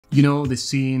You know the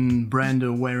scene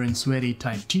Brando wearing sweaty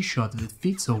tight t-shirt that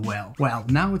fits so well? Well,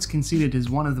 now it's considered as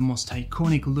one of the most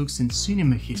iconic looks in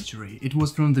cinema history. It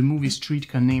was from the movie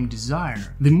Streetcat Named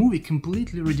Desire. The movie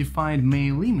completely redefined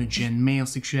male image and male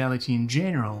sexuality in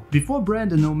general. Before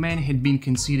Brando, no man had been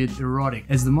considered erotic,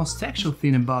 as the most sexual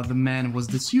thing about the man was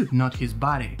the suit, not his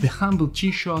body. The humble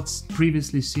t-shirts,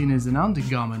 previously seen as an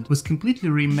undergarment, was completely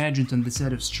reimagined on the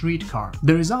set of Streetcar.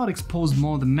 The result exposed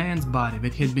more the man's body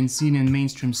that had been seen in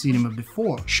mainstream cinema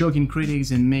before, shocking critics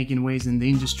and making waves in the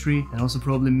industry, and also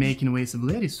probably making waves of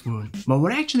ladies swoon. But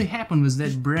what actually happened was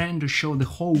that Brando showed the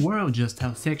whole world just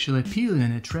how sexually appealing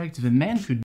and attractive a man could be.